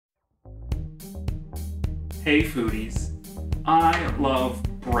Hey foodies, I love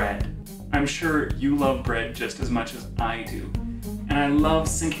bread. I'm sure you love bread just as much as I do. And I love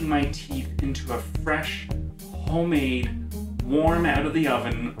sinking my teeth into a fresh, homemade, warm out of the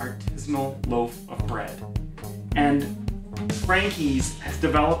oven, artisanal loaf of bread. And Frankie's has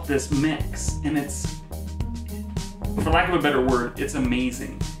developed this mix, and it's, for lack of a better word, it's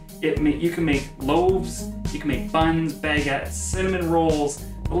amazing. You can make loaves, you can make buns, baguettes, cinnamon rolls,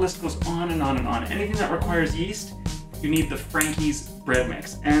 the list goes on and on and on. Anything that requires yeast, you need the Frankie's bread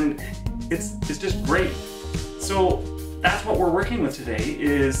mix, and it's just great. So that's what we're working with today,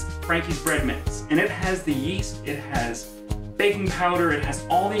 is Frankie's bread mix. And it has the yeast, it has baking powder, it has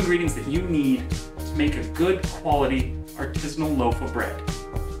all the ingredients that you need to make a good quality artisanal loaf of bread.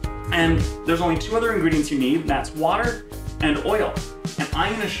 And there's only two other ingredients you need, and that's water and oil. And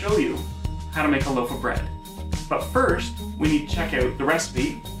I'm going to show you how to make a loaf of bread. But first, we need to check out the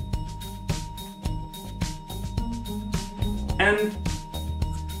recipe. And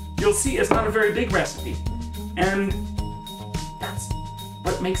you'll see it's not a very big recipe. And that's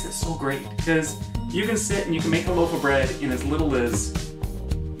what makes it so great, because you can sit and you can make a loaf of bread in as little as,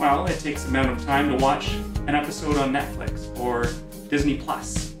 well, it takes the amount of time to watch an episode on Netflix or Disney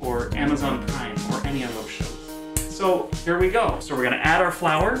Plus or Amazon Prime or any of those shows. So here we go. So we're gonna add our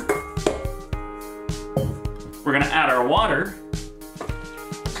flour. We're gonna add our water.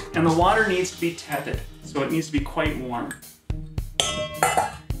 And the water needs to be tepid, so it needs to be quite warm.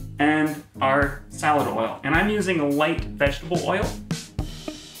 And our salad oil. And I'm using a light vegetable oil.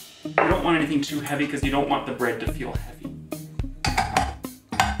 You don't want anything too heavy because you don't want the bread to feel heavy.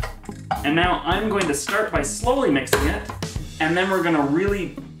 And now I'm going to start by slowly mixing it, and then we're gonna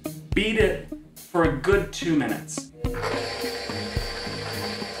really beat it for a good 2 minutes.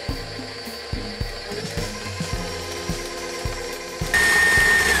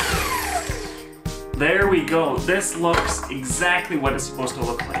 There we go. This looks exactly what it's supposed to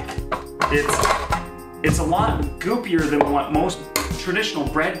look like. It's a lot goopier than what most traditional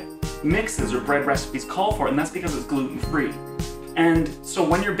bread mixes or bread recipes call for, and that's because it's gluten-free. And so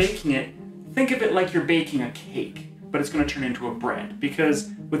when you're baking it, think of it like you're baking a cake, but it's going to turn into a bread. Because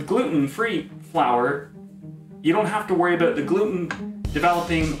with gluten-free flour, you don't have to worry about the gluten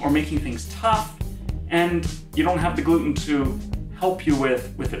developing or making things tough, and you don't have the gluten to help you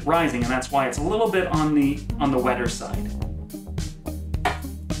with it rising, and that's why it's a little bit on the wetter side.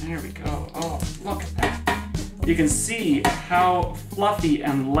 There we go. Oh, look at that. You can see how fluffy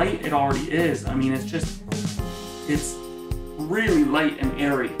and light it already is. I mean, it's really light and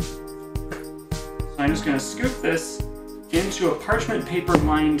airy. So I'm just gonna scoop this into a parchment paper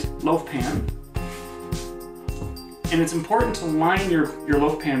lined loaf pan. And it's important to line your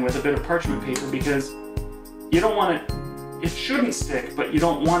loaf pan with a bit of parchment paper because you don't want it shouldn't stick, but you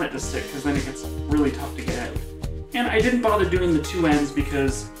don't want it to stick because then it gets really tough to get out. And I didn't bother doing the two ends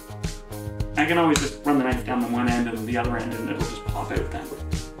because I can always just run the knife down the one end and the other end and it'll just pop out then.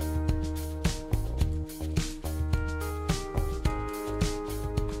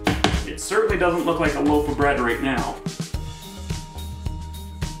 It certainly doesn't look like a loaf of bread right now.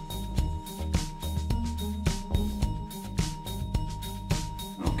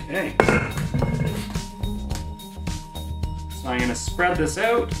 Okay. So I'm going to spread this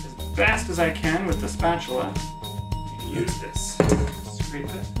out as fast as I can with the spatula. You can use this. Scrape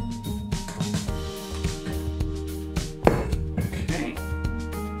it. Okay.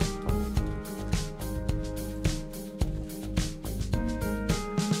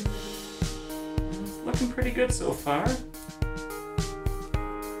 It's looking pretty good so far.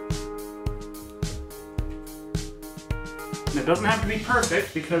 And it doesn't have to be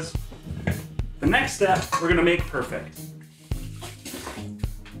perfect because the next step we're going to make perfect.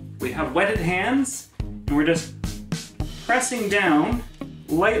 We have wetted hands, and we're just pressing down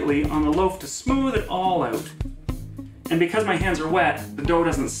lightly on the loaf to smooth it all out. And because my hands are wet, the dough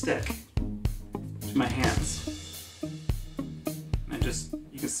doesn't stick to my hands. And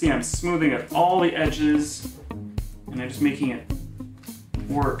you can see I'm smoothing out all the edges, and I'm just making it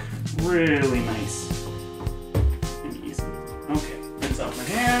work really nice and easy. Okay, rinse out my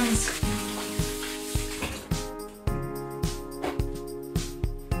hands.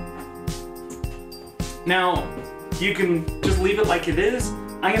 Now, you can just leave it like it is.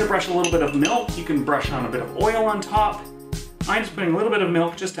 I'm gonna brush a little bit of milk. You can brush on a bit of oil on top. I'm just putting a little bit of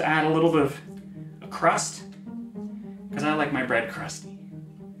milk just to add a little bit of a crust, because I like my bread crusty.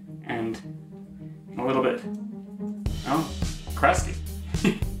 And a little bit, oh, crusty.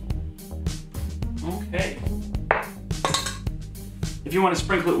 Okay. If you want to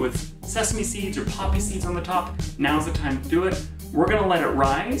sprinkle it with sesame seeds or poppy seeds on the top, now's the time to do it. We're gonna let it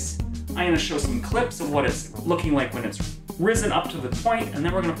rise I'm gonna show some clips of what it's looking like when it's risen up to the point, and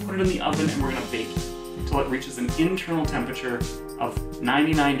then we're gonna put it in the oven and we're gonna bake it until it reaches an internal temperature of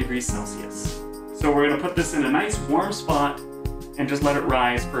 99 degrees Celsius. So we're gonna put this in a nice warm spot and just let it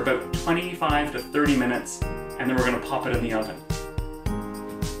rise for about 25 to 30 minutes, and then we're gonna pop it in the oven.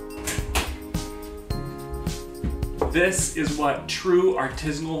 This is what true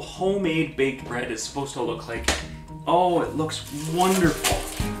artisanal homemade baked bread is supposed to look like. Oh, it looks wonderful.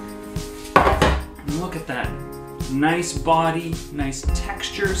 Look at that. Nice body, nice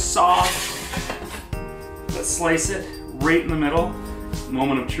texture, soft. Let's slice it right in the middle.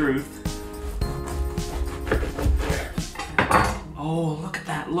 Moment of truth. Oh, look at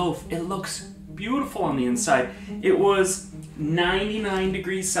that loaf. It looks beautiful on the inside. It was 99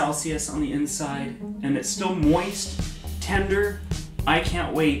 degrees Celsius on the inside, and it's still moist, tender. I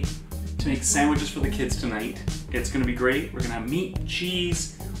can't wait to make sandwiches for the kids tonight. It's gonna be great. We're gonna have meat,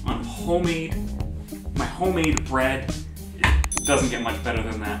 cheese on my homemade bread. It doesn't get much better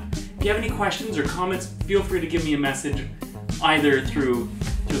than that. If you have any questions or comments, feel free to give me a message either through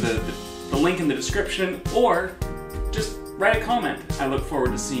the link in the description, or just write a comment. I look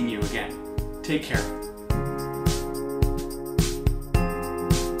forward to seeing you again. Take care.